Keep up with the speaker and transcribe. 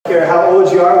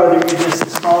old you are, whether you're just the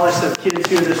smallest of kids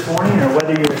here this morning or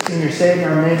whether you're a senior saving in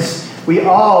our midst, we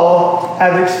all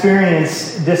have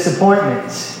experienced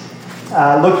disappointments.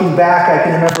 Looking back, I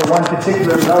can remember one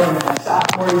particular moment in my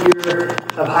sophomore year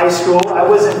of high school. I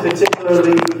wasn't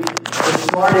particularly the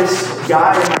smartest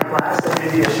guy in my class. That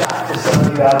may be a shock to some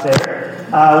of you out there.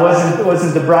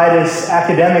 Wasn't the brightest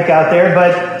academic out there,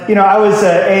 but I was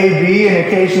a A, B, and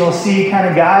occasional C kind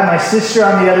of guy. My sister,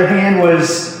 on the other hand,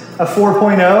 was a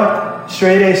 4.0,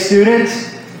 straight A student,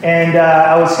 and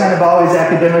I was kind of always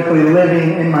academically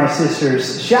living in my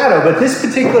sister's shadow. But this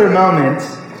particular moment,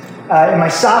 in my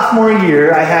sophomore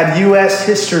year, I had U.S.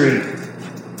 history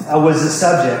was the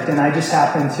subject, and I just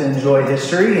happened to enjoy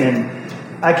history, and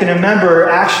I can remember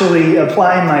actually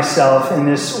applying myself in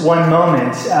this one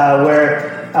moment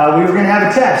where we were going to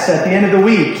have a test at the end of the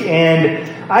week, and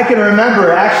I can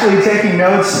remember actually taking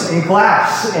notes in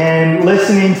class and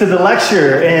listening to the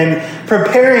lecture and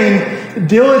preparing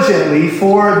diligently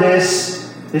for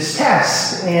this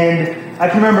test. And I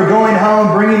can remember going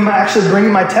home, bringing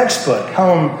my textbook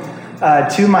home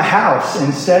to my house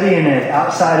and studying it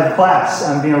outside of class.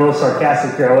 I'm being a little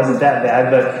sarcastic here. I wasn't that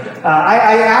bad, but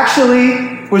I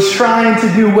actually was trying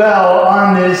to do well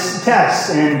on this test.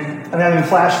 And I'm having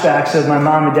flashbacks of my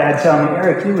mom and dad telling me,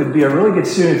 Eric, you would be a really good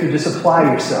student if you just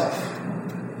apply yourself.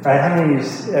 Right? How many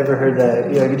of you ever heard that?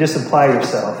 You just apply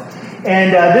yourself.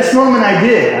 And this moment I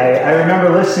did. I remember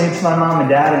listening to my mom and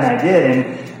dad, and I did.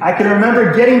 And I can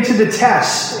remember getting to the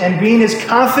test and being as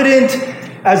confident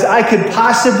as I could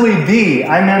possibly be.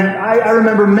 I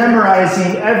remember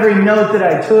memorizing every note that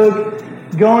I took,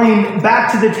 going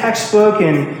back to the textbook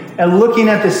and looking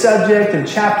at the subject in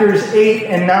chapters 8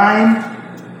 and 9.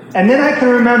 And then I can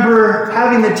remember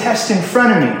having the test in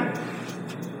front of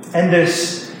me. And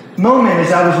this moment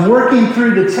as I was working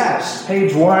through the test,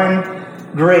 page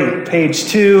 1, great. Page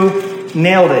 2,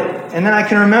 nailed it. And then I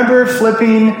can remember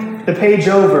flipping the page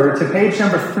over to page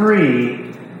number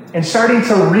 3 and starting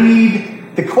to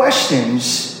read the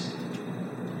questions.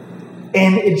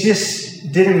 And it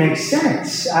just didn't make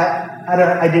sense.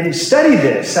 I didn't study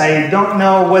this. I don't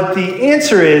know what the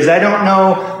answer is. I don't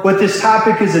know what this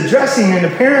topic is addressing. And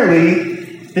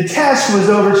apparently, the test was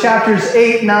over chapters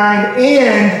 8, 9,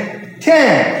 and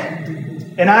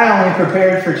 10. And I only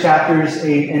prepared for chapters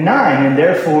 8 and 9. And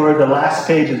therefore, the last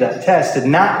page of that test did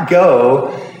not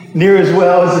go near as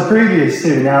well as the previous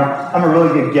two. Now, I'm a really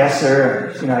good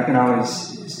guesser. I can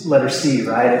always letter C,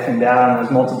 right? If in doubt, and it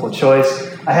was multiple choice.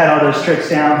 I had all those tricks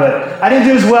down, but I didn't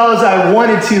do as well as I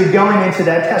wanted to going into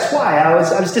that test. Why? I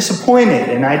was disappointed,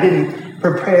 and I didn't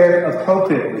prepare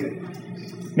appropriately.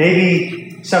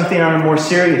 Maybe something on a more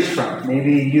serious front.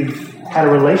 Maybe you've had a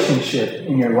relationship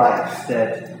in your life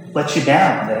that let you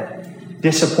down, that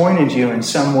disappointed you in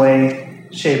some way,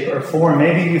 shape, or form.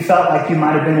 Maybe you felt like you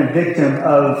might have been a victim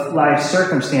of life's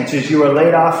circumstances. You were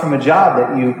laid off from a job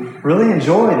that you really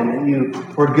enjoyed and that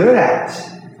you were good at.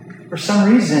 For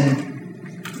some reason,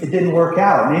 it didn't work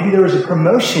out. Maybe there was a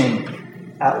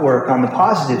promotion at work on the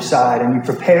positive side, and you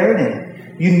prepared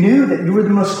and you knew that you were the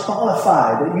most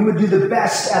qualified, that you would do the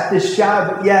best at this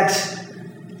job, but yet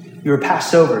you were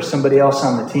passed over. Somebody else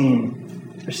on the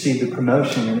team received the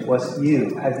promotion, and it wasn't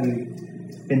you. Have you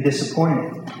been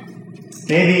disappointed?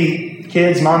 Maybe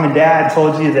kids, mom and dad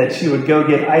told you that you would go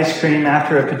get ice cream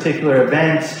after a particular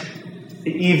event.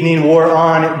 The evening wore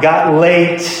on, it got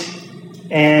late.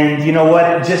 And you know what?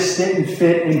 It just didn't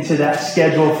fit into that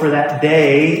schedule for that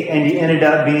day, and you ended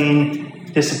up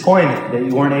being disappointed that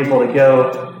you weren't able to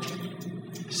go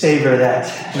savor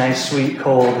that nice, sweet,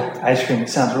 cold ice cream. It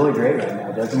sounds really great right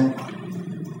now, doesn't it?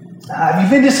 You've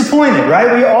been disappointed,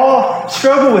 right? We all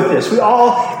struggle with this. We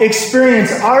all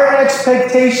experience our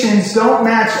expectations don't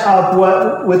match up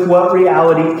with what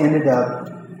reality ended up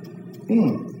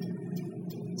being.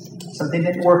 Something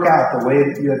didn't work out the way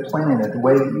that you had planned it, the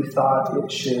way that you thought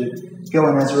it should go,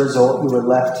 and as a result, you were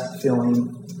left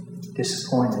feeling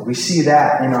disappointed. We see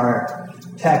that in our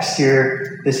text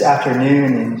here this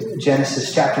afternoon in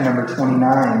Genesis chapter number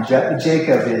 29.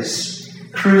 Jacob is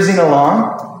cruising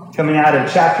along, coming out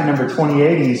of chapter number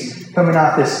 28. He's coming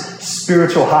off this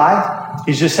spiritual high.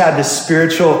 He's just had this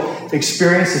spiritual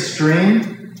experience, this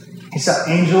dream. He saw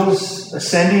angels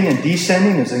ascending and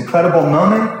descending. It was an incredible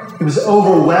moment. He was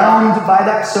overwhelmed by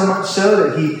that, so much so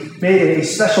that he made a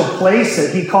special place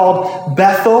that he called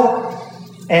Bethel.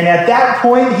 And at that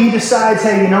point, he decides,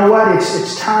 hey, you know what?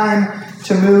 It's time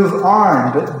to move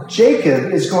on. But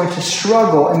Jacob is going to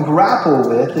struggle and grapple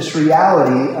with this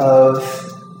reality of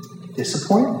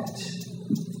disappointment.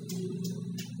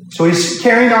 So he's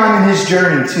carrying on in his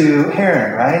journey to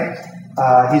Haran, right?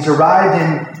 He's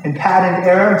arrived in Paddan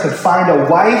Aram to find a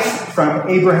wife from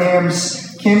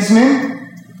Abraham's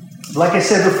kinsmen. Like I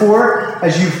said before,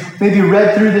 as you've maybe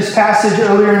read through this passage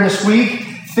earlier in this week,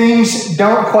 things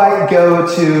don't quite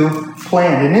go to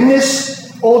plan. And in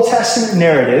this Old Testament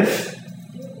narrative,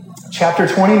 chapter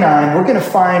 29, we're going to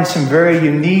find some very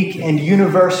unique and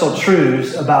universal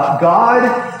truths about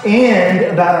God and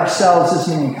about ourselves as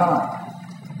mankind.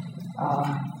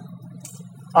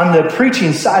 On the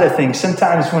preaching side of things,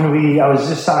 sometimes I was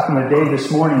just talking with Dave this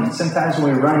morning, sometimes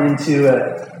when we run into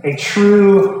a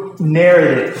true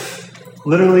narrative,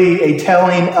 literally a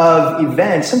telling of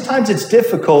events, sometimes it's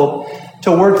difficult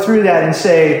to work through that and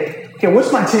say, okay,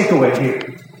 what's my takeaway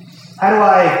here? How do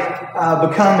I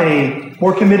become a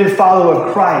more committed follower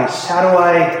of Christ?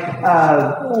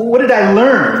 What did I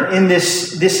learn in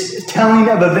this telling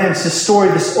of events, this story,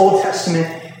 this Old Testament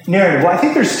narrative? Well, I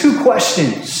think there's two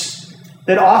questions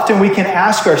that often we can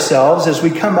ask ourselves as we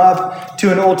come up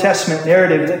to an Old Testament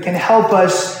narrative that can help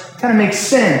us kind of make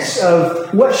sense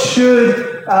of what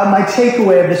should my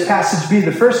takeaway of this passage be.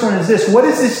 The first one is this: what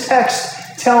does this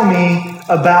text tell me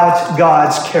about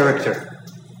God's character?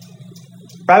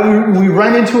 Right? We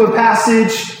run into a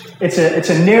passage. It's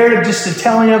a narrative, just a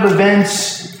telling of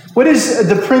events. What is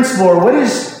the principle, or what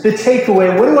is the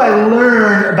takeaway? What do I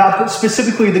learn about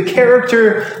specifically the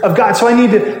character of God? So I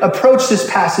need to approach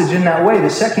this passage in that way. The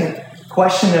second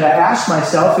question that I ask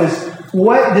myself is,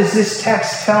 what does this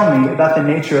text tell me about the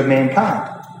nature of mankind?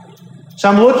 So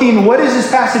I'm looking, what does this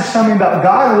passage tell me about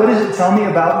God? And what does it tell me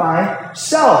about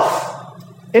myself?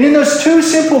 And in those two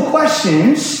simple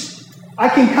questions, I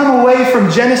can come away from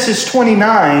Genesis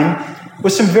 29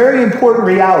 with some very important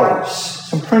realities,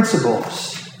 some principles,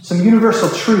 some universal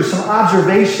truths, some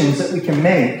observations that we can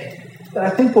make that I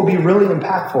think will be really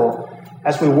impactful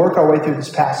as we work our way through this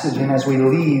passage and as we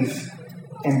leave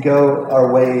and go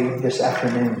our way this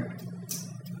afternoon.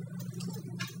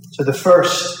 So the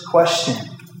first question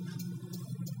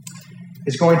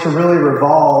is going to really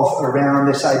revolve around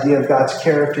this idea of God's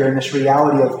character and this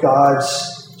reality of God's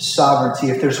sovereignty.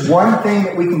 If there's one thing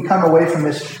that we can come away from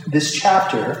this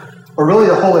chapter, or really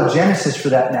the whole of Genesis for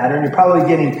that matter, and you're probably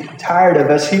getting tired of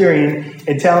us hearing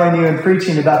and telling you and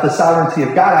preaching about the sovereignty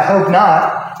of God. I hope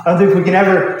not. I don't think we can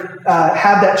ever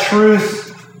have that truth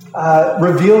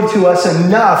revealed to us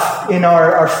enough in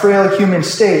our frail human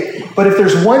state. But if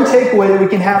there's one takeaway that we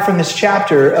can have from this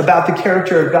chapter about the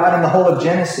character of God and the whole of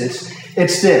Genesis,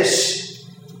 it's this: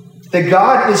 that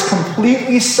God is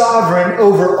completely sovereign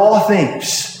over all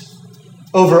things,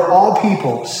 over all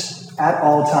peoples, at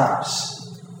all times.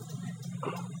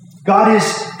 God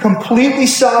is completely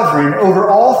sovereign over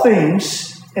all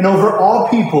things and over all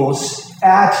peoples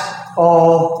at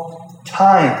all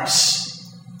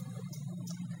times.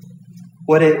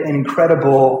 What an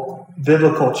incredible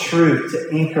biblical truth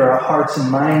to anchor our hearts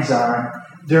and minds on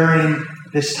during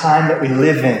this time that we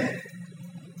live in.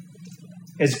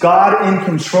 Is God in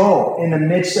control in the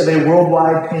midst of a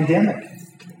worldwide pandemic?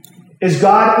 Is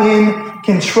God in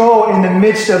control in the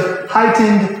midst of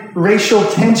heightened racial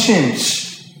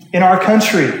tensions in our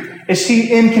country? Is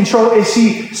he in control? Is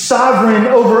he sovereign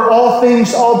over all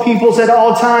things, all peoples, at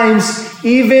all times,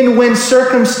 even when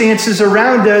circumstances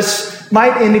around us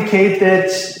might indicate that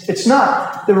it's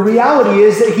not? The reality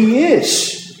is that he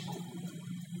is.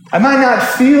 I might not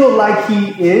feel like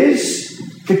he is.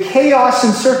 The chaos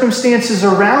and circumstances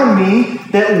around me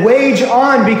that wage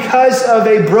on because of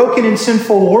a broken and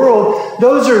sinful world,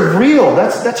 those are real.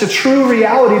 That's a true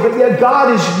reality. But yet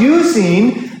God is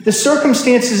using the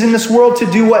circumstances in this world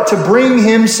to do what? To bring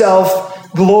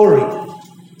himself glory.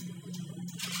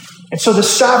 And so the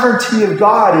sovereignty of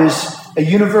God is a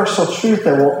universal truth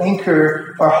that will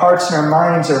anchor our hearts and our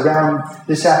minds around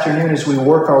this afternoon as we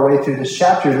work our way through this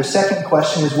chapter. The second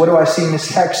question is, what do I see in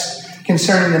this text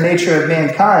concerning the nature of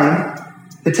mankind?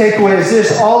 The takeaway is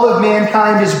this: all of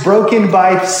mankind is broken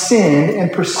by sin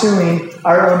and pursuing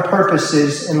our own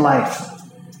purposes in life.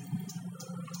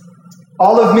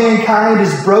 All of mankind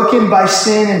is broken by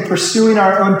sin and pursuing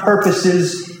our own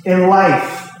purposes in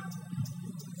life.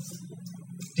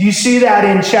 Do you see that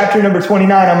in chapter number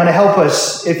 29? I'm going to help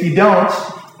us if you don't.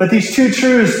 But these two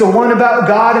truths, the one about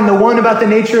God and the one about the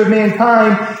nature of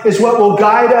mankind, is what will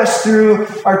guide us through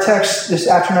our text this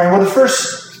afternoon. Well, the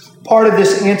first part of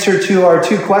this answer to our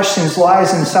two questions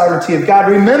lies in the sovereignty of God.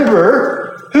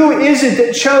 Remember, who is it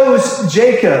that chose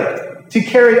Jacob to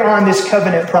carry on this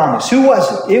covenant promise? Who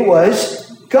was it? It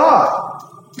was God,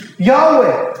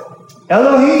 Yahweh,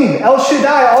 Elohim, El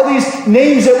Shaddai, all these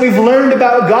names that we've learned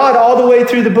about God all the way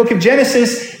through the book of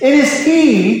Genesis. It is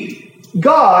he,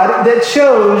 God, that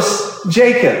chose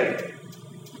Jacob.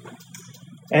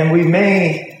 And we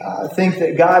may think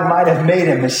that God might have made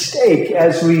a mistake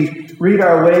as we read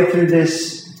our way through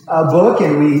this book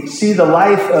and we see the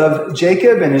life of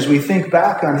Jacob, and as we think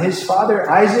back on his father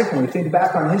Isaac and we think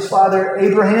back on his father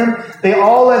Abraham, they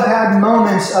all have had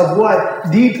moments of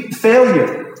what? Deep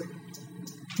failure.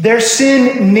 Their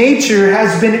sin nature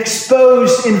has been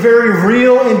exposed in very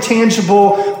real and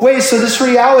tangible ways. So this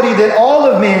reality that all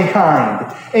of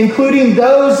mankind, including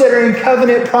those that are in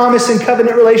covenant promise and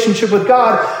covenant relationship with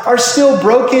God, are still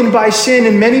broken by sin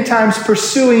and many times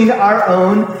pursuing our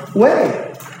own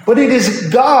way. But it is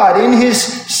God in his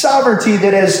sovereignty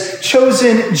that has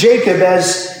chosen Jacob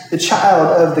as the child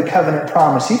of the covenant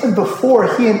promise. Even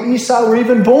before he and Esau were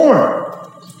even born,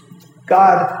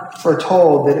 God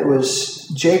foretold that it was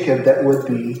Jacob that would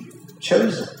be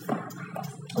chosen.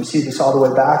 We see this all the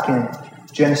way back in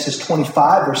Genesis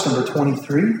 25, verse number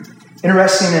 23.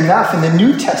 Interesting enough, in the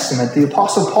New Testament, the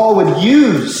Apostle Paul would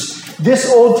use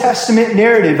this Old Testament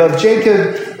narrative of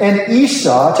Jacob and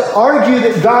Esau to argue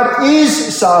that God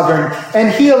is sovereign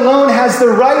and he alone has the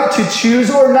right to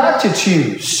choose or not to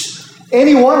choose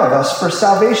any one of us for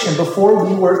salvation before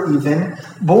we were even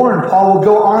born. Paul will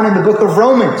go on in the book of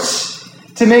Romans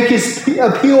to make his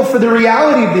appeal for the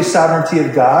reality of the sovereignty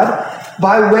of God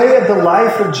by way of the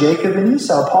life of Jacob and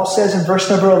Esau. Paul says in verse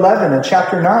number 11 of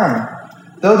chapter 9,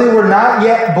 though they were not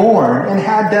yet born and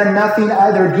had done nothing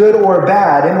either good or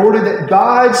bad, in order that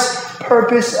God's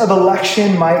purpose of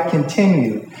election might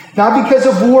continue. Not because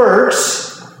of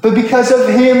works, but because of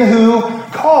him who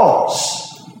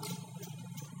calls.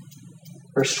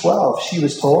 Verse 12, she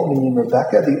was told, meaning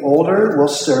Rebekah, the older will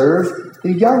serve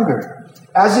the younger.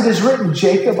 As it is written,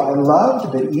 Jacob I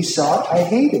loved, but Esau I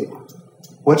hated.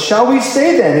 What shall we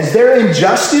say then? Is there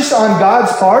injustice on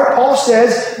God's part? Paul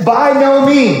says, by no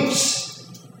means.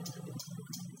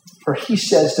 For he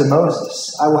says to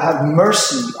Moses, I will have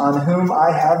mercy on whom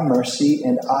I have mercy,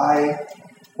 and I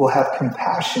will have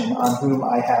compassion on whom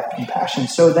I have compassion.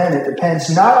 So then it depends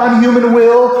not on human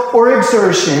will or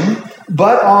exertion,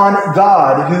 but on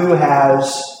God who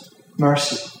has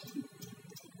mercy.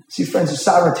 See, friends, the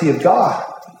sovereignty of God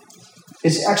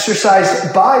is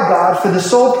exercised by God for the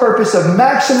sole purpose of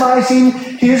maximizing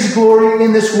his glory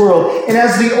in this world. And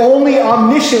as the only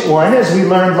omniscient one, as we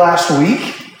learned last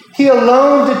week, he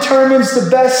alone determines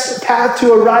the best path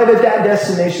to arrive at that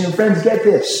destination. And friends, get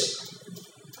this.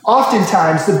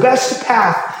 Oftentimes, the best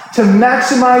path to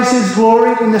maximize his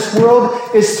glory in this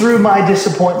world is through my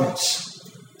disappointments.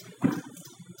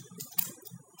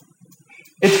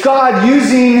 It's God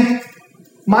using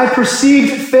my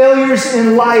perceived failures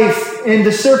in life and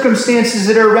the circumstances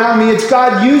that are around me. It's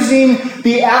God using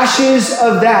the ashes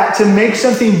of that to make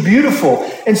something beautiful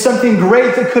and something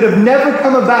great that could have never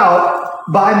come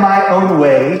about by my own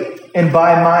way and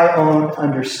by my own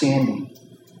understanding.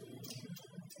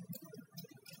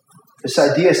 This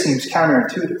idea seems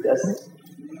counterintuitive, doesn't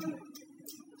it?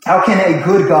 How can a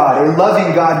good God, a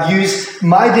loving God, use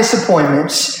my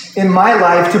disappointments in my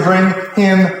life to bring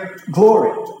him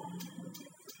glory?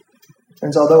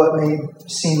 Friends, although it may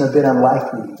seem a bit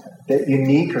unlikely, a bit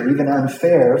unique, or even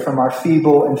unfair from our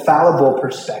feeble and fallible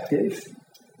perspective,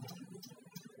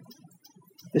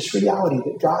 this reality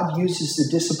that God uses the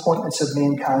disappointments of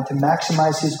mankind to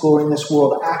maximize his glory in this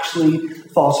world actually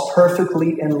falls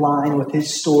perfectly in line with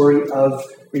his story of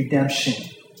redemption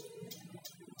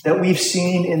that we've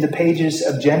seen in the pages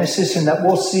of Genesis and that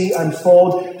we'll see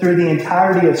unfold through the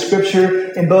entirety of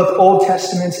Scripture in both Old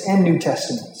Testaments and New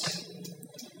Testaments.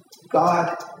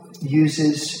 God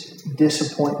uses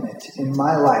disappointment in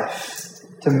my life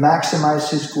to maximize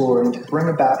his glory and to bring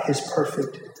about his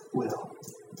perfect will.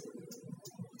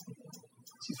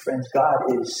 See, friends, God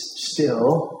is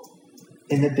still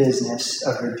in the business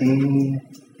of redeeming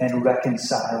and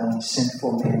reconciling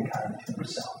sinful mankind to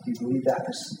himself. Do you believe that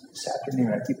this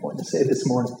afternoon? I keep wanting to say this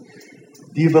morning.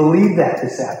 Do you believe that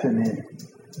this afternoon?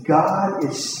 God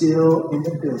is still in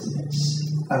the business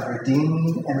of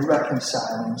redeeming and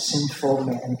reconciling sinful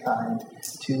mankind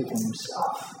to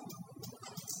himself.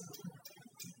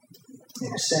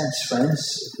 In a sense,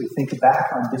 friends, if we think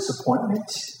back on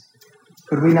disappointment,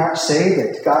 could we not say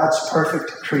that God's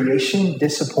perfect creation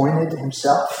disappointed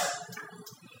himself?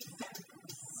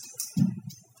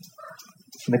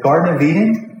 In the Garden of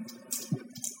Eden,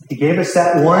 he gave us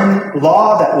that one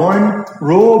law, that one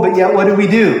rule, but yet what did we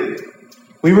do?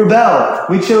 We rebelled.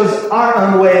 We chose our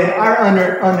own way and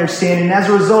our understanding. And as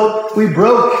a result, we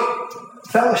broke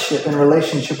fellowship and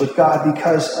relationship with God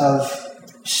because of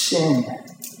sin.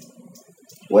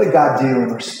 What did God do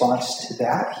in response to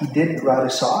that? He didn't write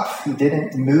us off. He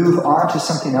didn't move on to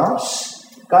something else.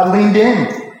 God leaned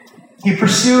in. He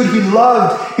pursued. He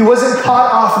loved. He wasn't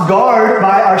caught off guard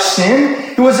by our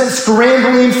sin. He He wasn't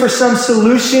scrambling for some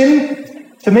solution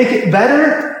to make it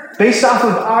better based off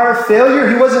of our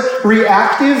failure. He wasn't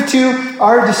reactive to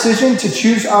our decision to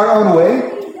choose our own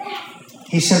way.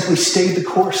 He simply stayed the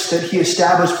course that he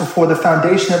established before the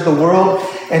foundation of the world,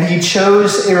 and he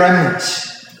chose a remnant.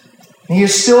 And he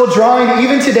is still drawing,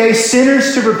 even today,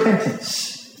 sinners to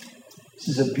repentance. This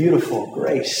is a beautiful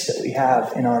grace that we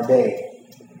have in our day.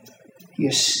 He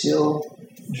is still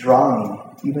drawing,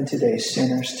 even today,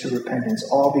 sinners to repentance.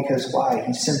 All because why?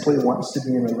 He simply wants to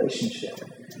be in relationship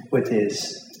with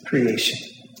his creation.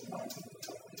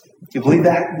 You believe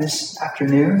that this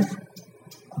afternoon?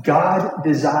 God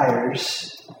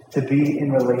desires to be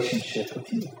in relationship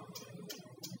with you.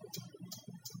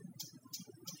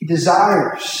 He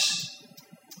desires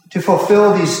to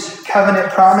fulfill these covenant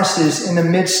promises in the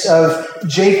midst of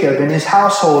Jacob and his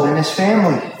household and his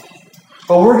family.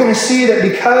 But we're going to see that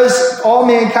because all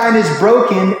mankind is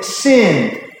broken,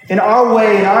 sin in our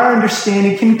way and our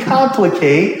understanding can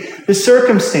complicate the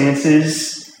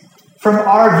circumstances from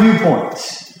our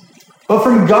viewpoint. But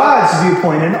from God's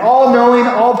viewpoint, an all-knowing,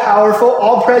 all-powerful,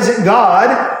 all-present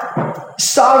God,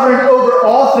 sovereign over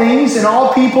all things and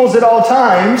all peoples at all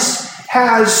times,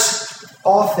 has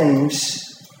all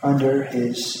things under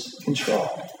his control.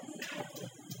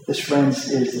 This, friends,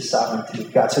 is the sovereignty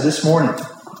of God. So this morning,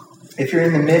 if you're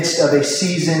in the midst of a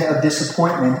season of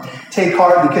disappointment, take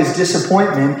heart, because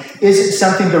disappointment isn't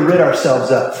something to rid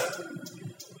ourselves of.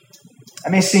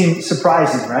 That may seem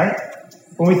surprising, right?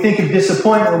 When we think of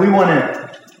disappointment, we want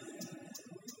to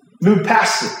move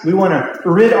past it. We want to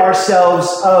rid ourselves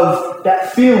of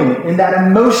that feeling and that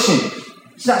emotion.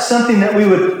 It's not something that we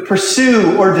would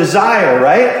pursue or desire,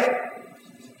 right?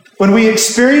 When we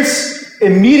experience,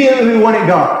 immediately we want it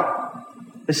gone.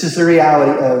 This is the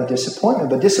reality of disappointment.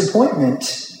 But disappointment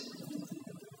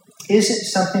isn't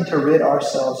something to rid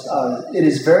ourselves of. It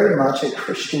is very much a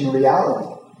Christian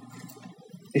reality,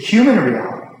 a human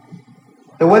reality.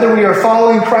 That whether we are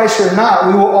following Christ or not,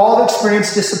 we will all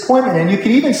experience disappointment. And you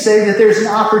could even say that there's an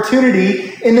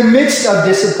opportunity in the midst of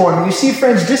disappointment. You see,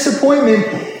 friends, disappointment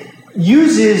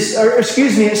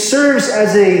it serves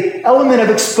as an element of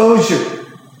exposure.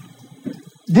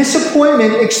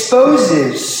 Disappointment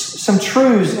exposes some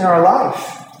truths in our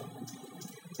life.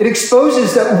 It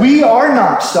exposes that we are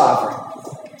not sovereign.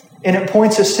 And it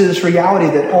points us to this reality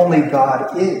that only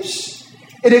God is.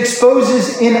 It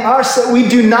exposes in us that we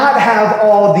do not have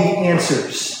all the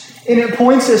answers. And it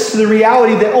points us to the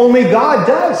reality that only God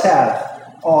does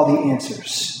have all the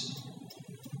answers.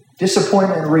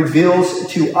 Disappointment reveals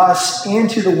to us and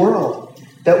to the world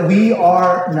that we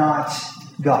are not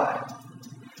God.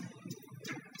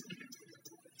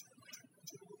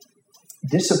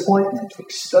 Disappointment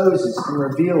exposes and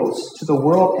reveals to the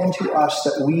world and to us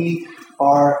that we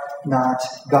are not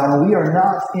God. And we are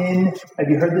not in, have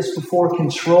you heard this before,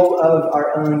 control of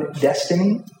our own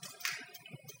destiny?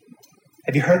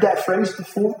 Have you heard that phrase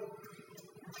before?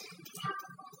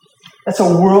 That's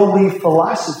a worldly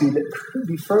philosophy that couldn't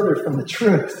be further from the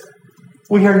truth.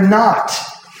 We are not,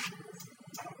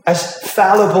 as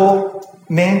fallible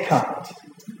mankind,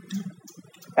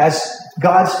 as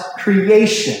God's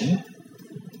creation,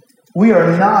 we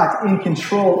are not in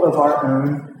control of our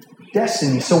own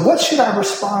destiny. So what should our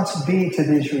response be to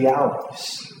these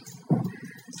realities?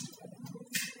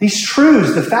 These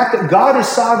truths, the fact that God is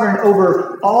sovereign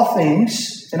over all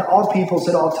things and all peoples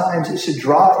at all times, it should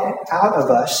draw out of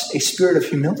us a spirit of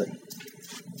humility.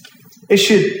 It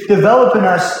should develop in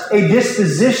us a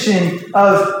disposition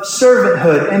of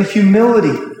servanthood and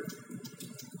humility,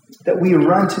 that we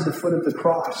run to the foot of the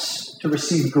cross to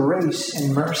receive grace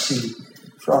and mercy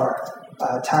for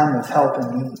our time of help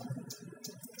and need.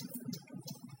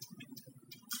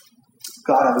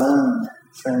 God alone,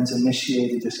 friends,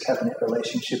 initiated this covenant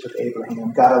relationship with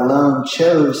Abraham. God alone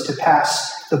chose to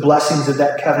pass the blessings of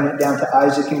that covenant down to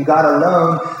Isaac. And God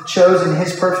alone chose in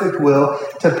his perfect will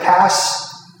to pass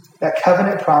that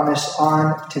covenant promise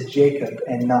on to Jacob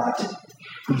and not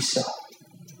Esau.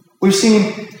 We've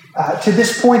seen to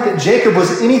this point that Jacob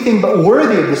was anything but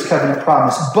worthy of this covenant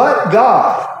promise. But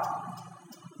God,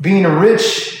 being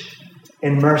rich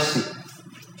in mercy.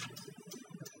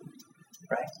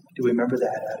 Right? Do we remember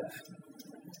that out of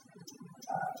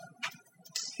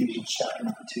Ephesians chapter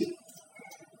number 2?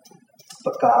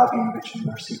 But God being rich in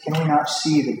mercy. Can we not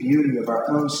see the beauty of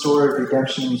our own story of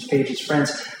redemption in these pages?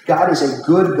 Friends, God is a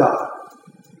good God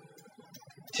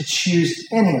to choose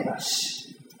any of us.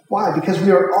 Why? Because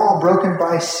we are all broken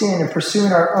by sin and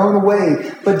pursuing our own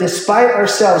way. But despite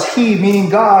ourselves, He, meaning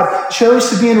God, chose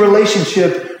to be in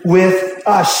relationship with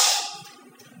us.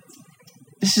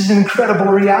 This is an incredible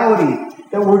reality.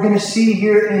 that we're going to see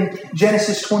here in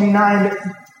Genesis 29, that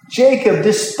Jacob,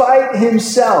 despite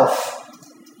himself,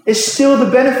 is still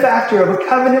the benefactor of a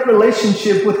covenant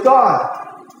relationship with God.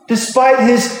 Despite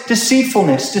his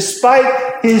deceitfulness,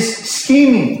 despite his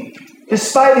scheming,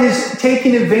 despite his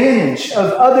taking advantage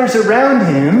of others around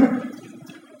him,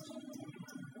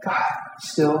 God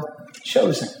still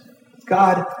chose him.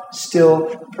 God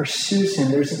still pursues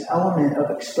him. There's an element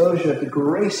of exposure of the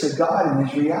grace of God in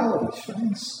his realities,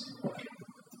 friends.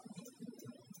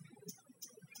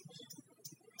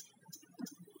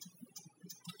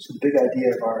 So the big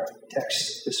idea of our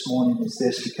text this morning is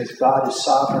this: because God is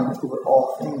sovereign over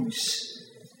all things,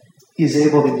 He is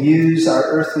able to use our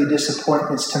earthly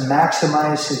disappointments to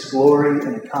maximize His glory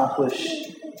and accomplish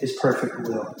His perfect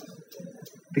will.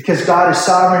 Because God is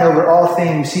sovereign over all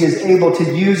things, He is able to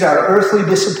use our earthly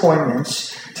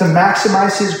disappointments to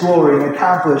maximize His glory and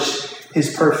accomplish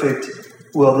His perfect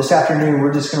will. This afternoon,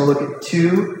 we're just going to look at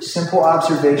two simple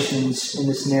observations in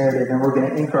this narrative, and we're going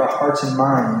to anchor our hearts and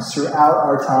minds throughout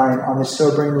our time on the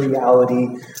sobering reality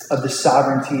of the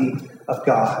sovereignty of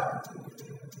God.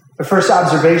 The first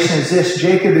observation is this: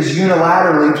 Jacob is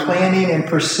unilaterally planning and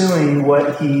pursuing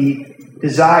what he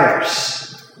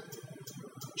desires.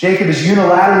 Jacob is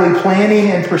unilaterally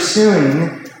planning and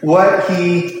pursuing what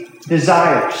he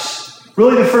desires.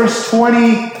 Really, the first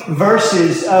 20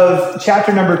 verses of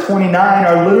chapter number 29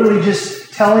 are literally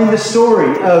just telling the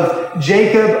story of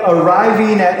Jacob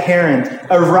arriving at Haran,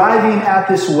 arriving at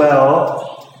this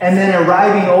well, and then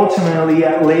arriving ultimately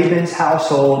at Laban's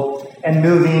household and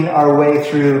moving our way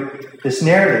through this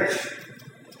narrative.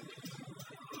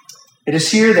 It is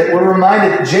here that we're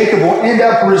reminded that Jacob will end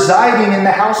up residing in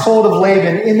the household of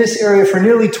Laban in this area for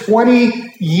nearly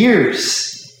 20 years.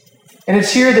 And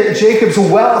it's here that Jacob's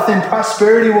wealth and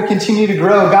prosperity will continue to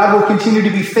grow. God will continue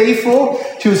to be faithful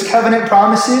to His covenant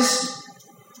promises.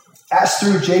 As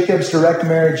through Jacob's direct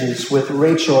marriages with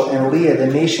Rachel and Leah, the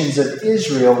nations of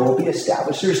Israel will be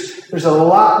established. There's a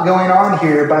lot going on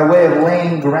here by way of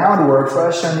laying groundwork for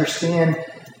us to understand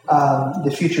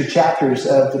the future chapters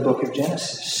of the book of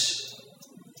Genesis.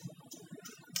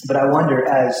 But I wonder,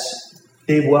 as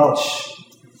Dave Welch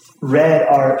read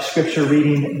our scripture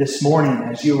reading this morning,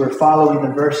 as you were following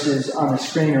the verses on the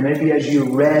screen, or maybe as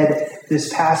you read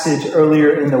this passage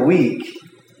earlier in the week,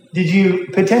 did you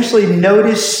potentially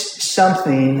notice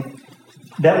something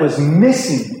that was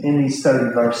missing in these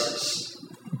 30 verses?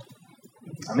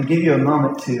 I'm going to give you a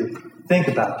moment to think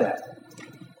about that.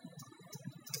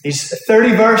 These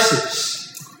 30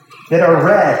 verses that are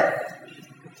read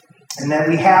and that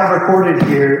we have recorded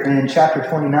here in chapter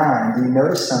 29, do you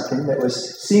notice something that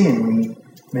was seemingly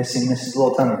missing? This is a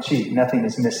little tongue-in-cheek. Nothing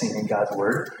is missing in God's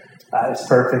word. It's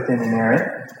perfect and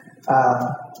inerrant.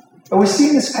 But we see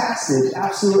in this passage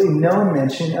absolutely no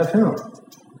mention of whom?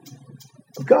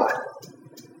 Of God.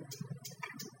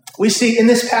 We see in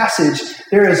this passage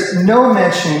there is no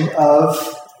mention of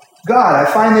God. I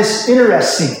find this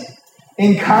interesting.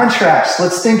 In contrast,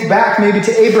 let's think back maybe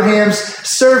to Abraham's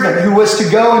servant who was to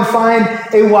go and find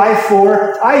a wife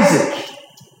for Isaac.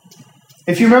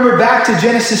 If you remember back to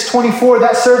Genesis 24,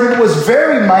 that servant was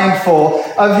very mindful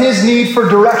of his need for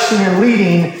direction and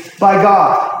leading by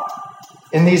God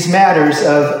in these matters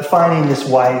of finding this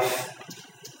wife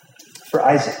for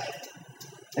Isaac.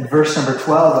 In verse number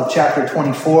 12 of chapter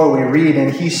 24, we read,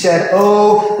 "And he said,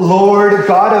 O Lord,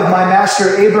 God of my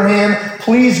master Abraham,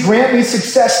 please grant me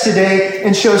success today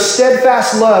and show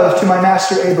steadfast love to my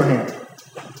master Abraham."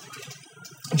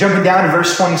 Jumping down to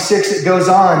verse 26, it goes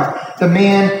on. The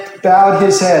man bowed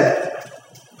his head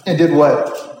and did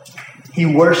what? He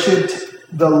worshiped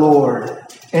the Lord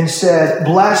and said,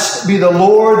 "Blessed be the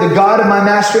Lord, the God of my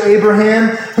master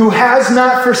Abraham, who has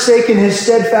not forsaken His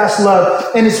steadfast love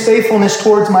and His faithfulness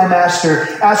towards my master.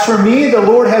 As for me, the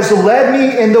Lord has led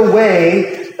me in the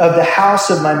way of the house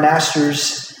of my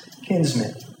master's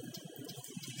kinsman."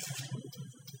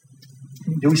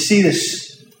 Do we see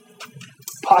this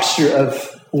posture of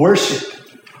worship,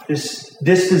 this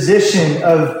disposition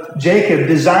of Jacob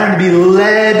desiring to be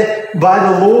led by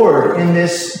the Lord in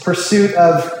this pursuit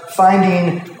of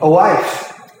finding a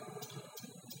wife?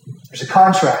 There's a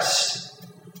contrast.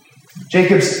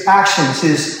 Jacob's actions,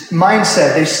 his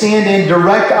mindset, they stand in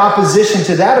direct opposition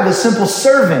to that of a simple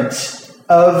servant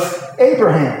of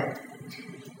Abraham.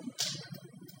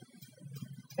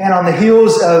 And on the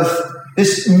heels of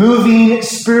this moving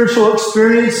spiritual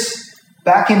experience,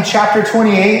 back in chapter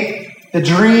 28, the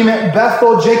dream at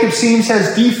Bethel, Jacob seems to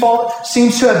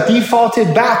have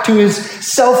defaulted back to his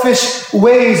selfish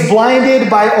ways, blinded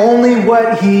by only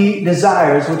what he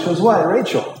desires, which was what?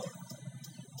 Rachel.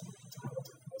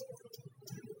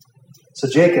 So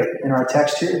Jacob, in our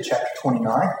text here, in chapter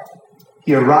 29,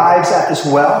 he arrives at this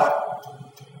well.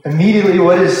 Immediately,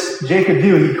 what does Jacob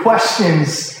do? He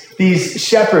questions these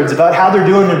shepherds about how they're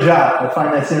doing their job. I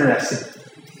find that's interesting.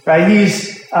 Right?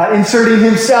 He's inserting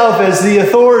himself as the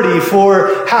authority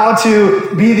for how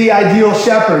to be the ideal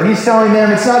shepherd. He's telling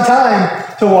them it's not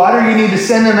time to water. You need to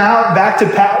send them out back to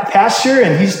pasture.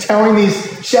 And he's telling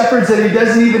these shepherds that he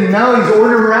doesn't even know. He's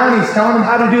ordering around. He's telling them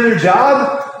how to do their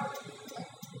job.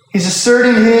 He's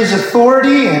asserting his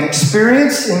authority and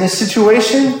experience in this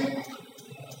situation.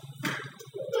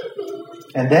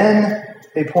 And then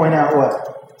they point out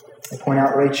what? They point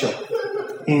out Rachel.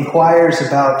 He inquires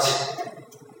about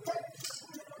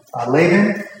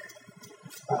Laban.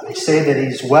 They say that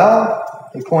he's well.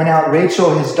 They point out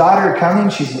Rachel, his daughter, coming.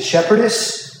 She's a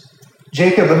shepherdess.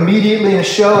 Jacob immediately, in a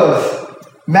show of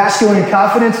masculine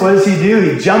confidence, what does he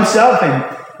do? He jumps up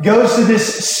and goes to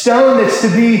this stone that's to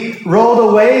be rolled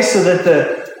away so that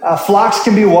the flocks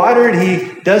can be watered.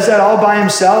 He does that all by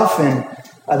himself, and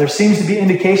there seems to be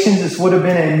indications this would have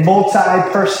been a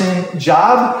multi-person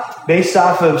job based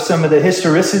off of some of the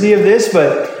historicity of this,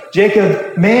 but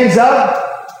Jacob mans up.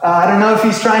 I don't know if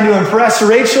he's trying to impress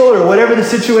Rachel or whatever the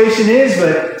situation is,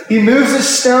 but he moves a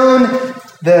stone.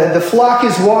 The flock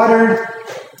is watered.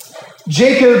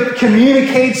 Jacob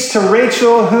communicates to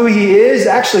Rachel who he is.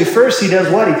 Actually, first he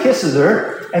does what? He kisses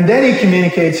her, and then he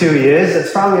communicates who he is.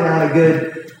 That's probably not a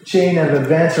good chain of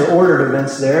events or order of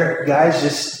events there. Guys,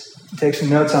 just take some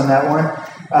notes on that one.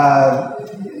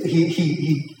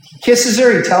 He kisses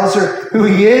her, he tells her who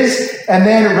he is, and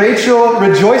then Rachel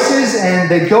rejoices, and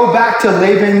they go back to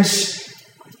Laban's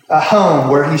home,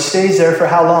 where he stays there for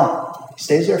how long? He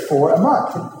stays there for a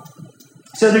month.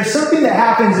 So there's something that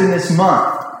happens in this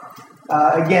month.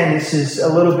 Again, this is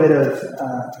a little bit of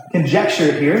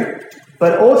conjecture here,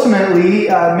 but ultimately,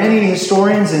 many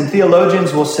historians and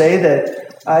theologians will say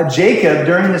that Jacob,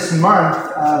 during this month,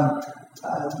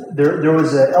 there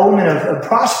was an element of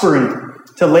prospering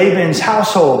to Laban's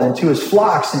household and to his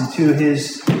flocks and to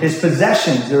his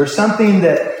possessions. There was something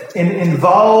that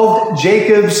involved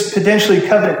Jacob's potentially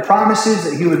covenant promises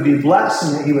that he would be blessed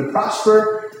and that he would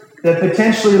prosper, that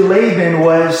potentially Laban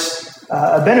was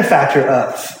a benefactor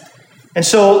of. And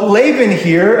so Laban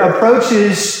here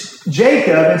approaches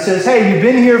Jacob and says, hey, you've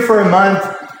been here for a month.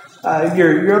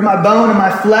 You're my bone and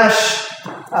my flesh.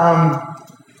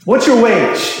 What's your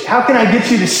wage? How can I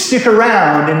get you to stick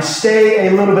around and stay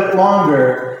a little bit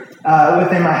longer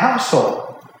within my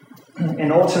household?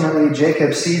 And ultimately,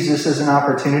 Jacob sees this as an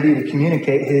opportunity to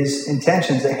communicate his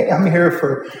intentions. That, hey, I'm here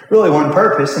for really one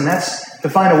purpose, and that's to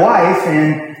find a wife,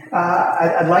 and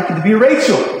I'd like it to be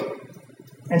Rachel.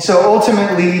 And so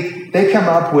ultimately, they come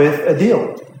up with a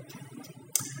deal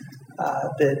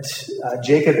that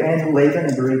Jacob and Laban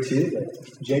agreed to.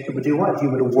 That Jacob would do what? He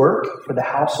would work for the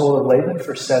household of Laban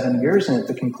for 7 years, and at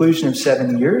the conclusion of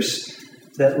 7 years,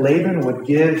 that Laban would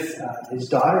give his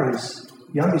daughter, his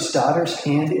youngest daughter's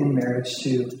hand in marriage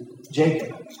to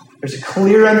Jacob. There's a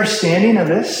clear understanding of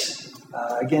this.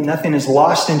 Again, nothing is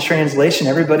lost in translation.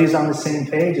 Everybody's on the same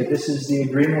page that this is the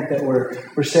agreement that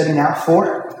we're setting out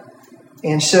for.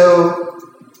 And so,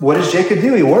 what does Jacob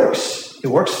do? He works. He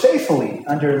works faithfully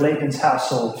under Laban's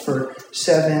household for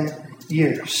 7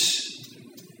 years.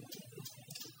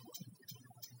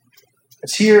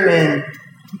 It's here in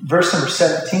verse number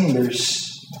 17.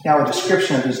 There's now a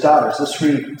description of his daughters. Let's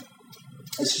read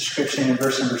this description in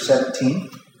verse number 17.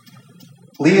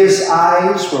 Leah's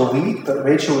eyes were weak, but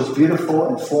Rachel was beautiful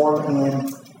in form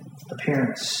and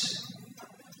appearance.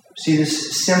 See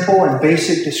this simple and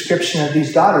basic description of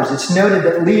these daughters. It's noted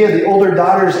that Leah, the older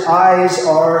daughter's eyes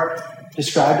are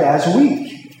described as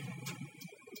weak.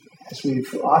 As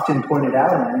we've often pointed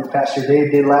out, and I know Pastor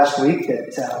Dave did last week,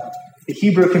 that the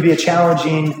Hebrew can be a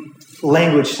challenging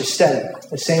language to study.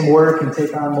 The same word can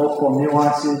take on multiple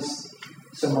nuances,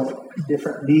 somewhat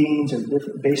different meanings, or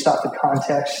different based off the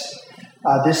context.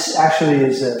 This actually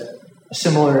is a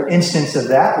similar instance of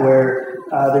that, where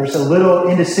there's a little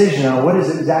indecision on what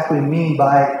does it exactly mean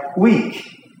by weak.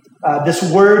 This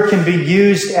word can be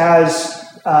used as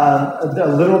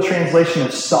a literal translation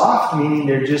of soft, meaning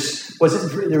there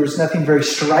was nothing very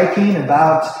striking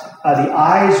about the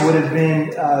eyes. Would have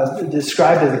been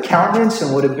described as a countenance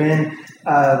and would have been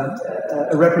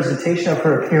a representation of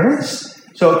her appearance.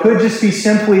 So it could just be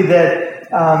simply that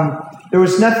there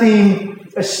was nothing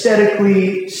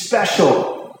aesthetically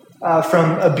special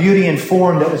from a beauty and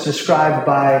form that was described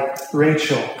by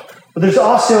Rachel. But there's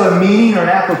also a meaning or an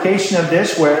application of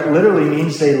this where it literally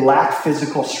means they lack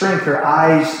physical strength. Her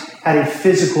eyes had a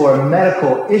physical or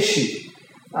medical issue.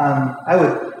 I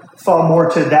would fall more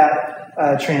to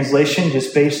that translation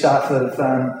just based off of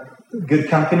good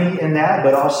company in that,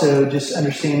 but also just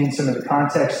understanding some of the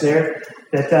context there,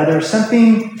 that there was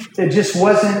something that just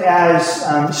wasn't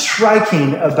as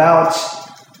striking about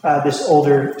this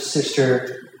older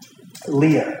sister,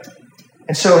 Leah.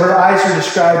 And so her eyes are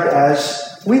described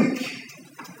as weak.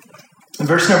 In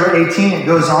verse number 18, it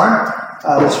goes on.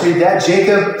 Let's read that.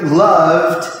 Jacob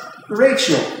loved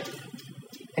Rachel.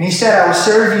 And he said, I will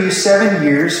serve you 7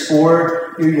 years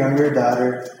for your younger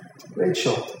daughter,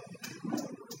 Rachel.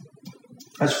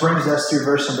 This brings us through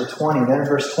verse number 20. Then in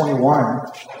verse 21,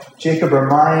 Jacob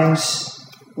reminds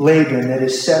Laban that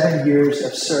his 7 years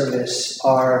of service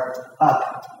are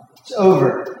up. It's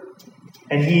over.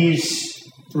 And he's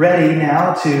ready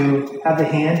now to have the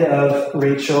hand of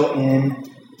Rachel in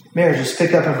marriage. Let's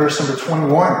pick up in verse number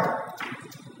 21.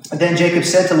 And then Jacob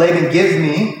said to Laban, give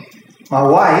me my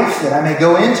wife, that I may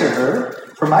go into her,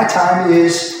 for my time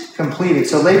is completed.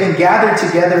 So Laban gathered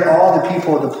together all the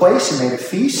people of the place and made a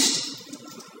feast.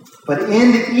 But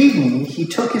in the evening, he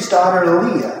took his daughter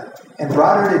Leah and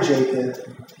brought her to Jacob,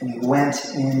 and he went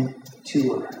in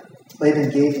to her. Laban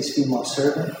gave his female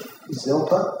servant,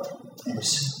 Zilpah, and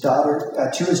his daughter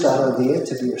to his daughter Leah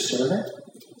to be her servant.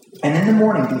 And in the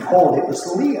morning, behold, it was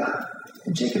Leah.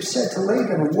 And Jacob said to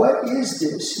Laban, what is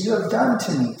this you have done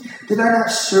to me? Did I not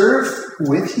serve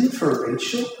with you for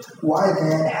Rachel? Why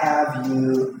then have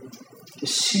you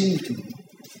deceived me?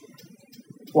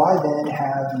 Why then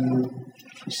have you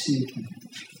deceived me?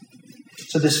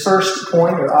 So this first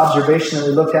point or observation that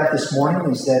we looked at this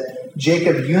morning is that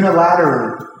Jacob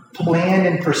unilaterally planned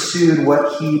and pursued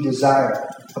what he desired.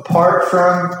 Apart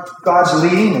from God's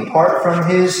leading, apart from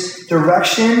his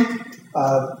direction,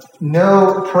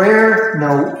 no prayer,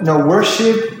 no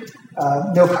worship,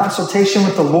 no consultation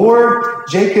with the Lord.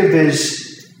 Jacob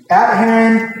is at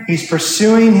Haran. He's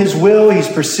pursuing his will. He's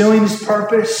pursuing his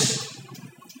purpose.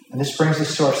 And this brings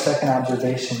us to our second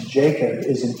observation. Jacob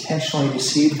is intentionally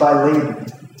deceived by Laban,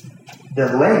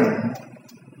 delaying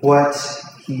what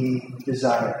he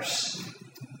desires.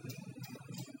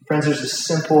 Friends, there's a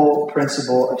simple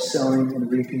principle of sowing and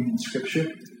reaping in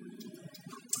Scripture.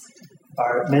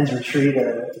 Our men's retreat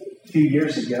a few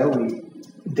years ago, we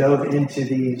dove into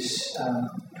these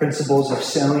principles of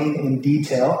sowing in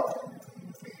detail.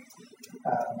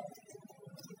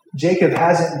 Jacob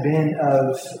hasn't been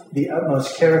of the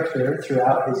utmost character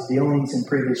throughout his dealings in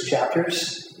previous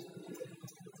chapters.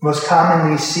 Most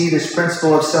commonly see this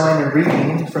principle of sowing and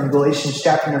reaping from Galatians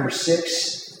chapter number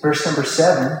 6, verse number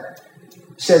 7.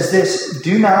 Says this,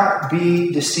 do not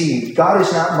be deceived. God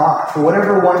is not mocked. For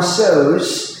whatever one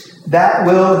sows, that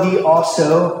will he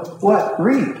also, what?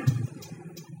 Reap.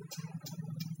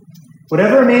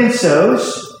 Whatever a man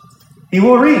sows, he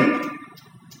will reap.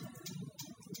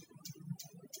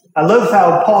 I love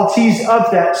how Paul tees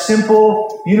up that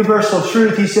simple, universal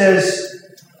truth. He says,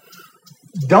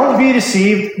 don't be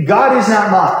deceived. God is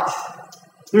not mocked.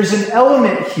 There's an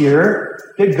element here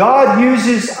that God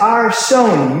uses our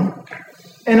sowing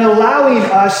and allowing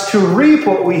us to reap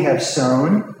what we have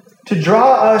sown, to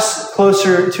draw us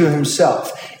closer to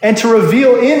himself, and to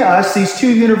reveal in us these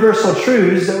two universal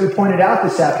truths that we pointed out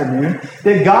this afternoon,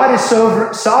 that God is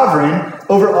sovereign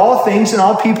over all things and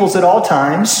all peoples at all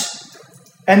times,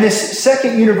 and this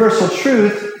second universal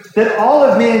truth, that all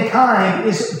of mankind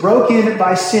is broken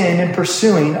by sin and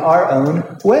pursuing our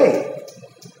own way.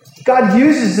 God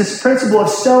uses this principle of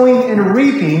sowing and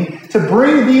reaping to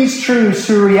bring these truths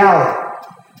to reality.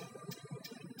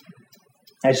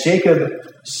 Has Jacob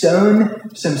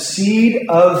sown some seed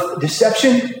of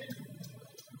deception?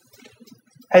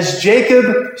 Has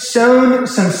Jacob sown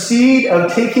some seed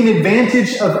of taking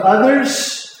advantage of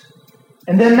others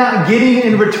and then not getting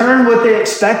in return what they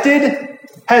expected?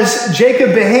 Has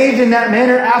Jacob behaved in that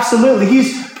manner? Absolutely.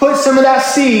 He's put some of that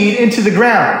seed into the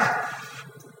ground.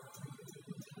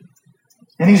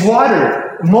 And he's watered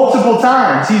it multiple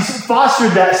times. He's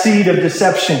fostered that seed of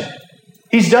deception.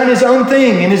 He's done his own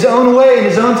thing in his own way, in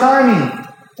his own timing.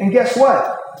 And guess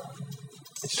what?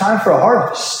 It's time for a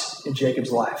harvest in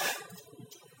Jacob's life.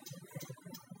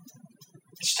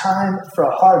 It's time for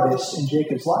a harvest in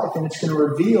Jacob's life, and it's going to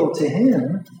reveal to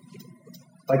him,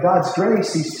 by God's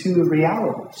grace, these two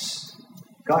realities.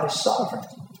 God is sovereign,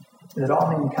 and that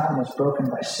all mankind was broken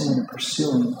by sin and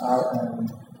pursuing our own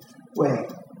way.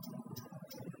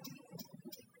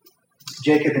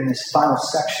 Jacob, in this final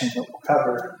section that we'll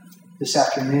cover this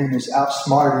afternoon, is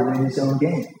outsmarted in his own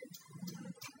game.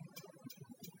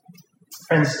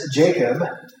 Friends, Jacob,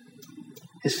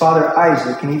 his father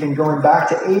Isaac, and even going back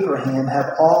to Abraham,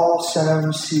 have all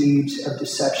sown seeds of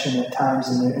deception at times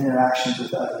in their interactions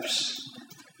with others.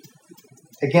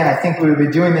 Again, I think we would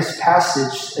be doing this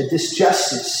passage a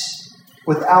disjustice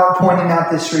without pointing out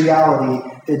this reality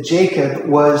that Jacob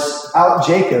was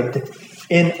out-Jacobed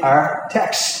in our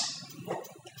text.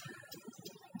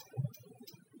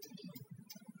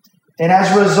 And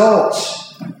as a result,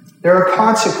 there are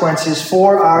consequences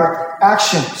for our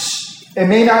actions. It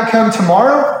may not come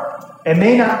tomorrow. It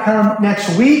may not come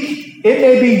next week. It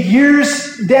may be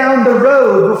years down the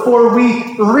road before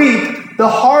we reap the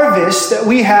harvest that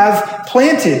we have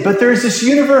planted. But there's this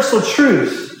universal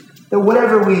truth that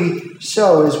whatever we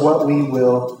sow is what we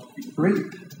will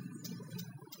reap.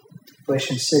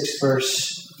 Galatians 6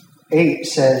 verse 8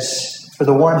 says, "For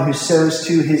the one who sows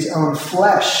to his own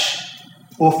flesh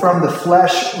will from the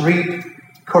flesh reap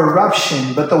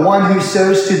corruption, but the one who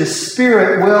sows to the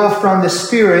Spirit will from the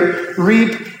Spirit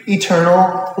reap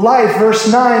eternal life."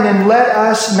 Verse 9, "And let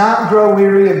us not grow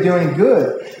weary of doing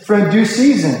good, for in due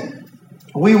season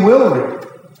we will reap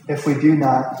if we do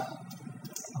not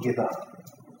give up."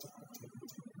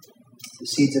 The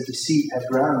seeds of deceit have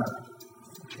grown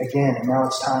again, and now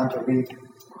it's time to reap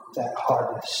that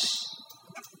harvest.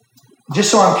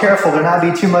 Just so I'm careful to not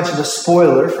be too much of a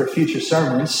spoiler for future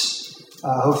sermons,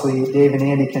 hopefully Dave and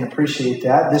Andy can appreciate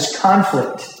that. This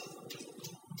conflict,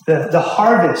 the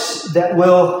harvest that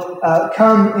will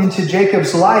come into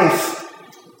Jacob's life,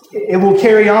 it will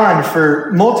carry on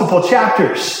for multiple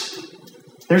chapters.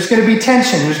 There's going to be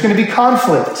tension. There's going to be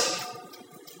conflict.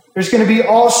 There's going to be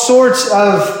all sorts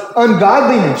of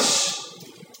ungodliness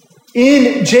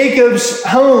in Jacob's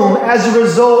home as a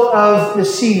result of the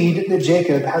seed that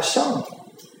Jacob has sown.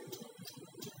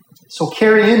 So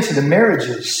carry into the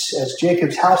marriages as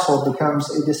Jacob's household becomes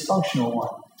a dysfunctional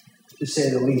one, to say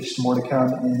the least. More to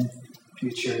come in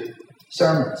future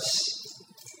sermons.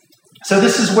 So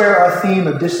this is where our theme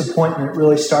of disappointment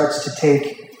really starts to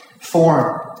take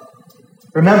form.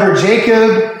 Remember,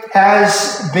 Jacob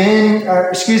has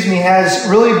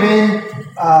really been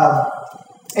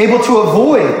able to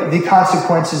avoid the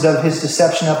consequences of his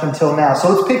deception up until now. So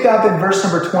let's pick up in verse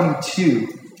number 22.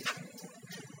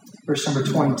 Verse number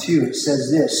 22, it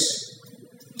says this: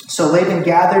 "So Laban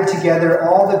gathered together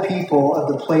all the people of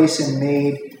the place and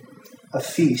made a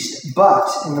feast. But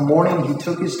in the morning he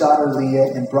took his daughter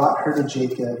Leah and brought her to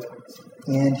Jacob,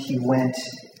 and he went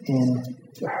in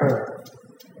to her."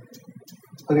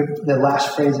 Look at the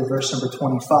last phrase of verse number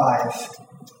 25.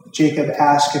 Jacob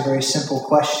asked a very simple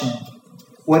question.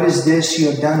 "What is this you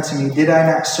have done to me? Did I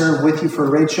not serve with you for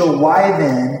Rachel? Why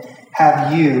then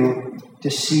have you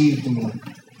deceived me?"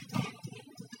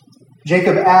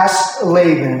 Jacob asked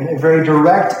Laban a very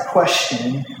direct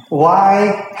question.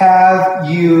 Why have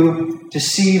you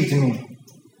deceived me?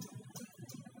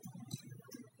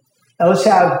 Now let's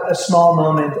have a small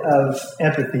moment of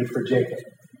empathy for Jacob.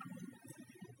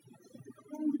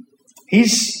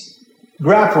 He's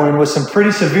grappling with some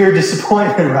pretty severe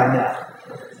disappointment right now.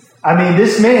 I mean,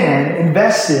 this man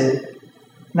invested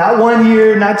not 1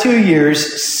 year, not 2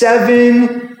 years,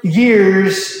 7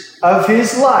 years of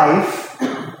his life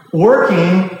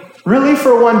working really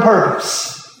for one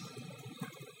purpose.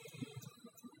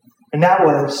 And that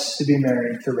was to be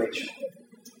married to Rachel.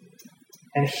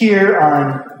 And here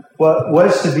on what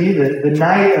was to be the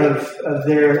night of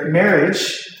their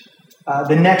marriage,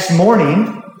 the next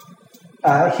morning,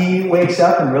 he wakes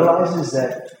up and realizes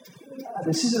that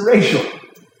this isn't Rachel.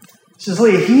 This is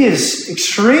Leah. He is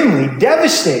extremely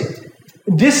devastated,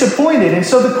 disappointed. And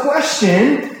so the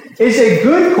question is a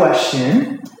good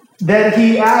question that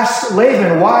he asked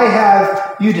Laban, "Why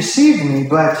have you deceived me?"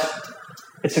 But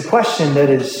it's a question that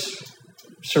is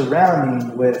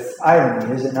surrounding with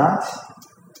irony, is it not?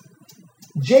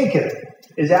 Jacob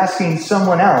is asking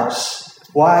someone else,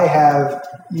 "Why have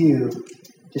you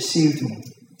deceived me?"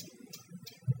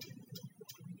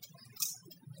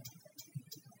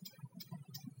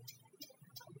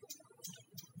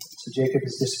 So Jacob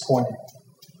is disappointed.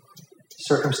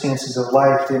 Circumstances of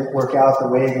life didn't work out the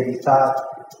way that he thought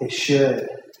they should.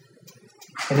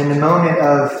 And in the moment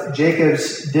of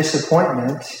Jacob's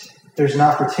disappointment, there's an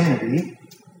opportunity.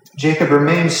 Jacob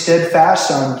remains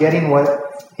steadfast on getting what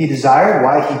he desired,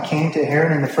 why he came to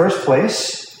Haran in the first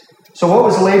place. So what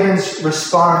was Laban's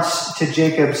response to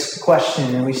Jacob's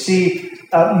question? And we see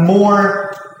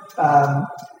more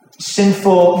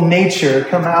sinful nature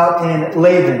come out in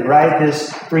Laban, right?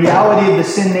 This reality of the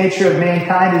sin nature of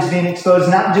mankind is being exposed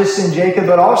not just in Jacob,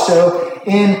 but also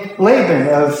in Laban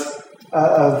of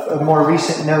a more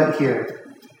recent note here.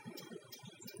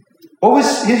 What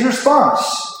was his response?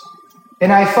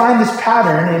 And I find this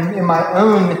pattern in my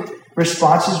own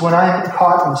responses when I'm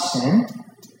caught in sin.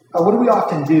 What do we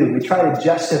often do? We try to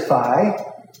justify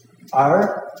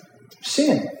our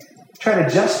sin. Try to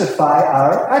justify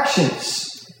our actions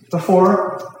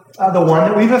before the one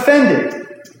that we've offended.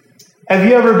 Have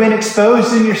you ever been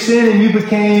exposed in your sin and you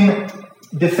became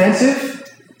defensive?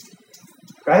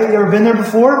 Right? You ever been there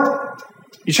before?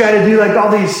 You try to do like all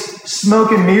these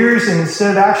smoke and mirrors, and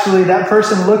instead of actually that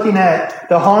person looking at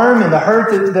the harm and the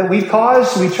hurt that we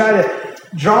caused, we try to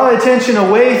draw attention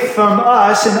away from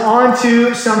us and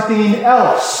onto something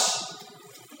else.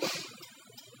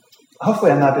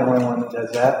 Hopefully I'm not the only one that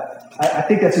does that. I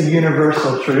think that's a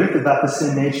universal truth about the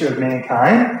sin nature of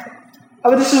mankind.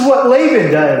 But this is what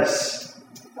Laban does.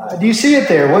 Do you see it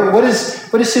there? What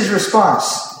is his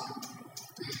response?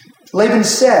 Laban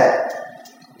said,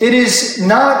 "It is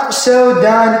not so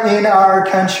done in our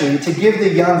country to give the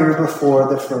younger before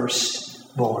the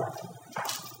firstborn."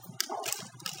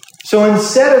 So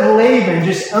instead of Laban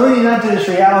just owning up to this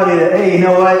reality that, hey, you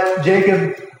know what,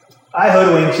 Jacob, I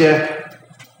hoodwinked you.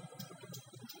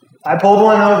 I pulled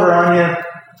one over on you.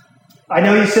 I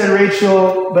know you said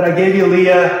Rachel, but I gave you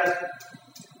Leah.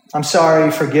 I'm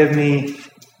sorry, forgive me.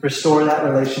 Restore that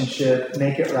relationship,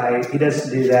 make it right. He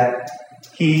doesn't do that.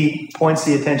 He points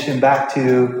the attention back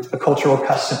to a cultural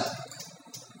custom.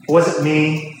 It wasn't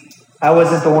me. I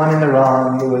wasn't the one in the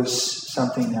wrong. It was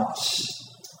something else.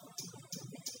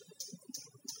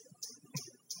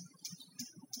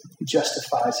 He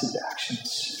justifies his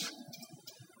actions.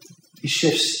 He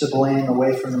shifts the blame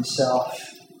away from himself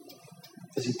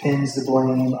as he pins the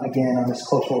blame again on this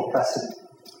cultural precedent.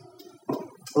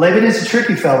 Laban is a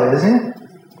tricky fellow, isn't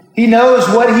he? He knows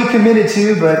what he committed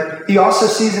to, but he also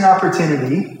sees an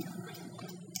opportunity.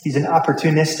 He's an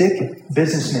opportunistic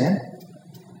businessman.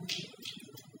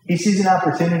 He sees an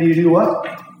opportunity to do what?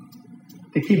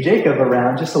 To keep Jacob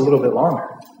around just a little bit longer.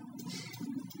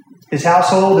 His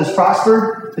household has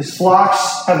prospered. His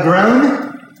flocks have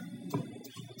grown.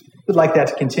 Would like that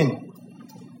to continue.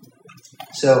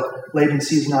 So Laban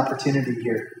sees an opportunity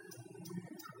here.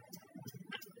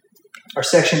 Our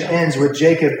section ends with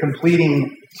Jacob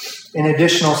completing an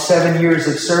additional 7 years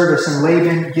of service and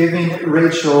Laban giving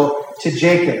Rachel to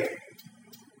Jacob.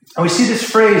 And we see this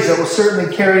phrase that will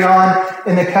certainly carry on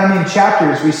in the coming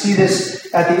chapters. We see this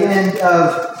at the end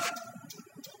of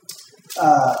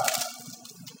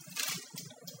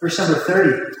verse number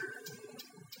 30.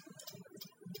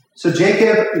 So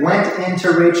Jacob went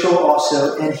into Rachel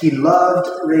also, and he loved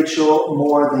Rachel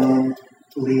more than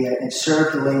Leah, and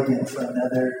served Laban for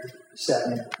another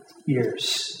 7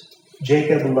 years.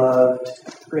 Jacob loved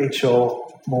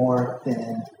Rachel more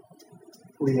than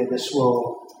Leah. This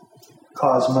will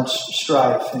cause much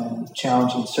strife and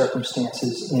challenging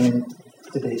circumstances in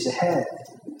the days ahead.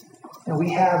 And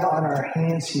we have on our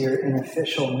hands here an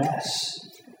official mess.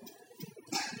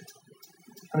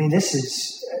 I mean, this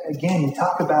is, again, you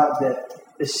talk about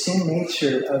the sin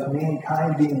nature of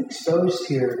mankind being exposed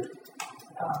here.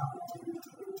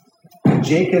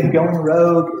 Jacob going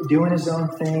rogue, doing his own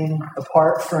thing,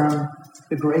 apart from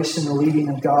the grace and the leading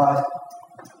of God.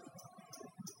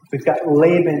 We've got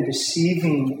Laban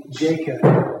deceiving Jacob,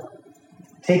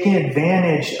 taking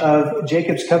advantage of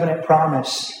Jacob's covenant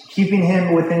promise, keeping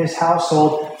him within his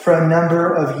household for a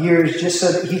number of years just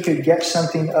so that he could get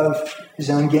something of his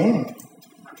own gain.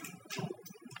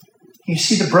 You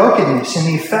see the brokenness and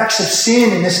the effects of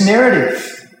sin in this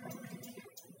narrative.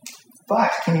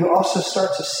 But can you also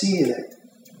start to see that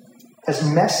as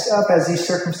messed up as these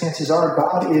circumstances are,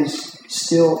 God is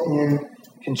still in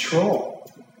control.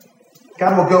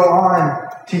 God will go on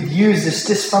to use this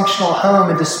dysfunctional home,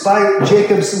 and despite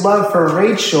Jacob's love for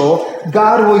Rachel,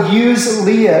 God will use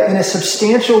Leah in a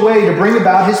substantial way to bring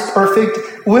about his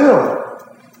perfect will.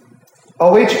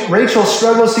 While Rachel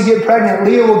struggles to get pregnant,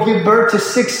 Leah will give birth to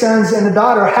 6 sons and a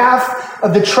daughter. Half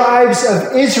of the tribes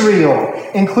of Israel,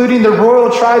 including the royal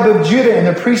tribe of Judah and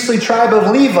the priestly tribe of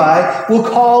Levi, will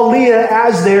call Leah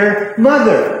as their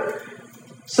mother.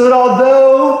 So that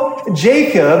although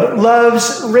Jacob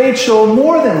loves Rachel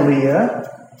more than Leah,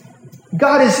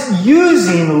 God is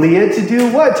using Leah to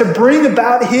do what? To bring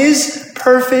about his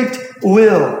perfect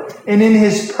will, and in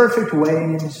his perfect way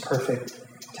and in his perfect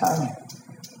timing.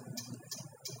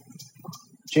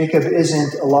 Jacob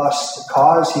isn't a lost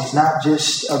cause. He's not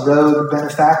just a rogue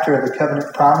benefactor of the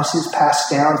covenant promises passed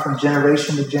down from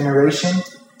generation to generation.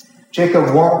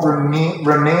 Jacob won't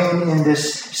remain in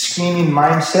this scheming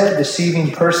mindset,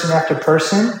 deceiving person after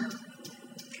person.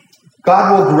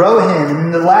 God will grow him. And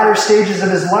in the latter stages of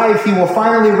his life, he will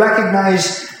finally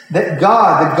recognize that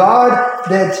God, the God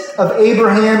that of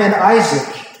Abraham and Isaac,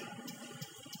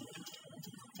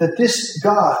 that this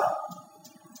God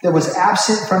that was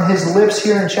absent from his lips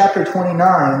here in chapter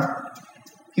 29,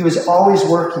 he was always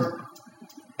working.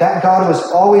 That God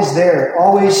was always there,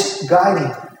 always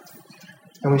guiding.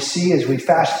 And we see as we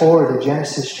fast forward to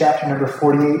Genesis chapter number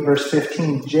 48, verse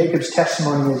 15, Jacob's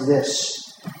testimony is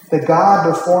this: the God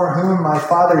before whom my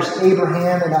fathers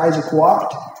Abraham and Isaac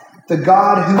walked, the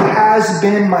God who has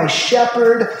been my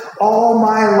shepherd all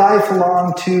my life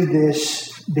long to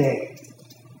this day.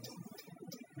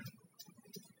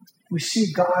 We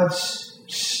see God's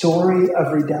story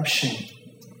of redemption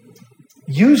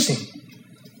using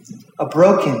a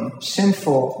broken,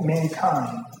 sinful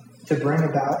mankind to bring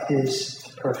about his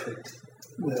perfect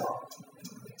will.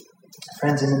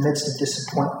 Friends, in the midst of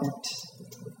disappointment,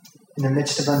 in the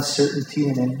midst of uncertainty,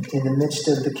 and in the midst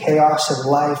of the chaos of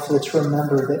life, let's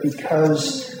remember that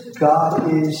because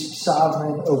God is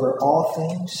sovereign over all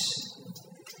things,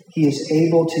 he is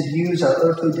able to use our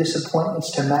earthly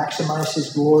disappointments to maximize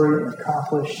his glory and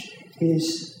accomplish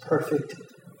his perfect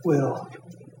will.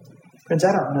 Friends,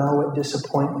 I don't know what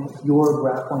disappointment you're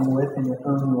grappling with in your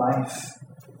own life.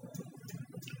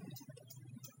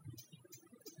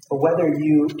 But whether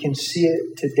you can see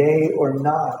it today or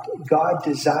not, God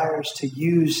desires to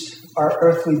use our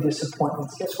earthly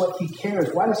disappointments. Guess what? He cares.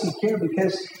 Why does he care?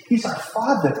 Because he's our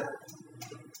Father.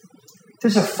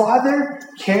 Does a father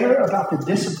care about the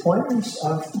disappointments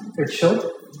of their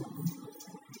children?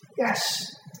 Yes.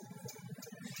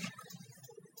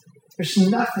 There's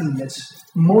nothing that's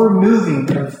more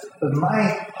moving of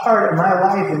my heart and my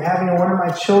life than having one of my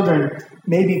children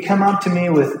maybe come up to me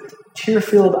with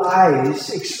tear-filled eyes,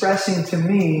 expressing to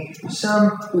me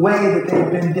some way that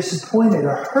they've been disappointed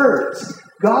or hurt.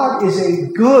 God is a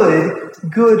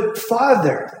good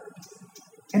Father.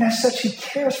 And as such, he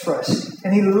cares for us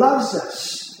and he loves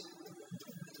us.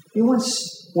 He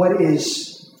wants what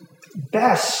is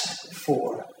best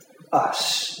for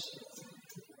us.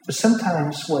 But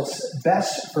sometimes what's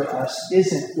best for us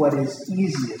isn't what is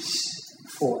easiest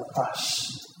for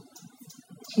us.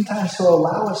 Sometimes he'll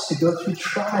allow us to go through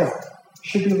trial,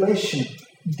 tribulation,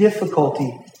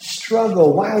 difficulty,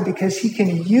 struggle. Why? Because he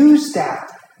can use that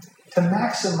to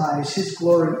maximize his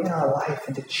glory in our life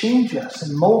and to change us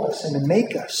and mold us and to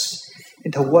make us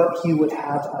into what he would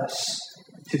have us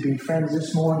to be. Friends,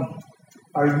 this morning,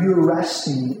 are you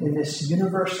resting in this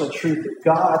universal truth that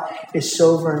God is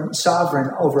sovereign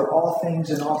over all things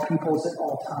and all peoples at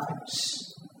all times?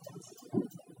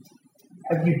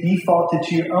 Have you defaulted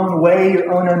to your own way,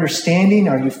 your own understanding?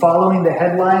 Are you following the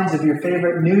headlines of your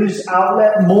favorite news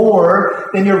outlet more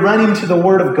than you're running to the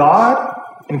Word of God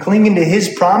and clinging to his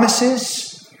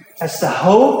promises? That's the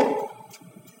hope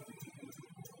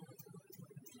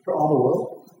for all the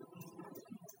world.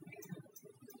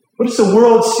 What does the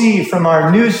world see from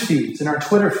our news feeds and our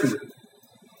Twitter feed,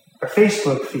 our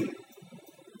Facebook feed?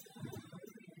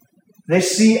 They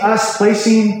see us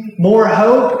placing more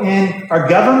hope in our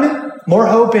government, more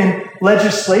hope in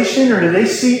legislation, or do they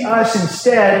see us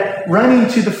instead running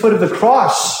to the foot of the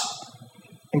cross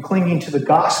and clinging to the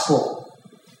gospel?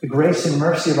 The grace and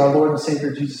mercy of our Lord and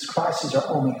Savior Jesus Christ is our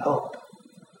only hope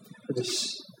for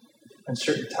this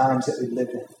uncertain times that we live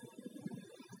in.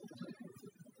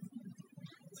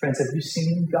 Friends, have you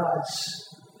seen God's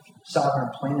sovereign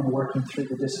plan and working through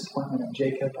the disappointment of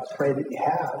Jacob? I pray that you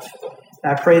have.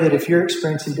 And I pray that if you're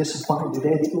experiencing disappointment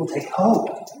today, that you will take hope,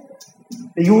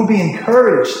 that you will be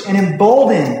encouraged and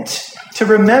emboldened to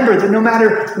remember that no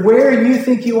matter where you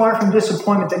think you are from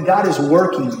disappointment, that God is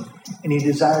working and he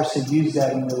desires to use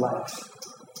that in your life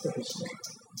for his name.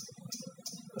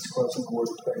 Let's close in a word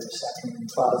of prayer this afternoon.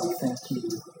 Father, we thank you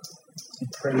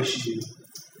and praise you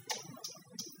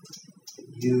that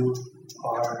you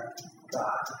are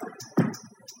God.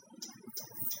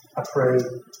 I pray,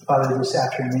 Father, this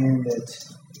afternoon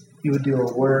that you would do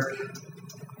a work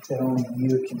that only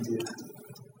you can do.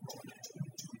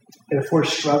 That if we're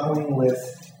struggling with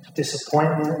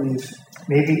disappointment, we've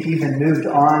maybe even moved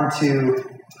on to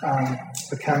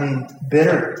becoming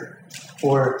bitter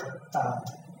or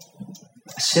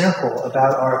cynical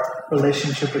about our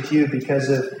relationship with you because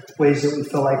of ways that we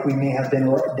feel like we may have been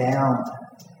let down,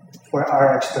 where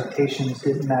our expectations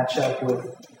didn't match up with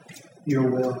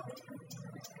your will.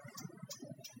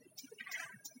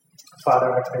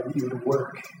 Father, I pray that you would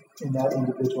work in that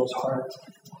individual's heart.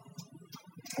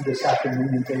 And this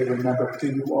afternoon, that they remember who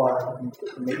you are,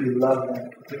 and that you love them,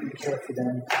 that you care for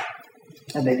them,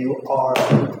 and that you are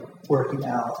working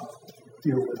out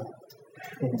your will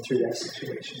in and through that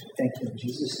situation. Thank you in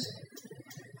Jesus'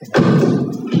 name.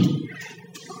 Amen.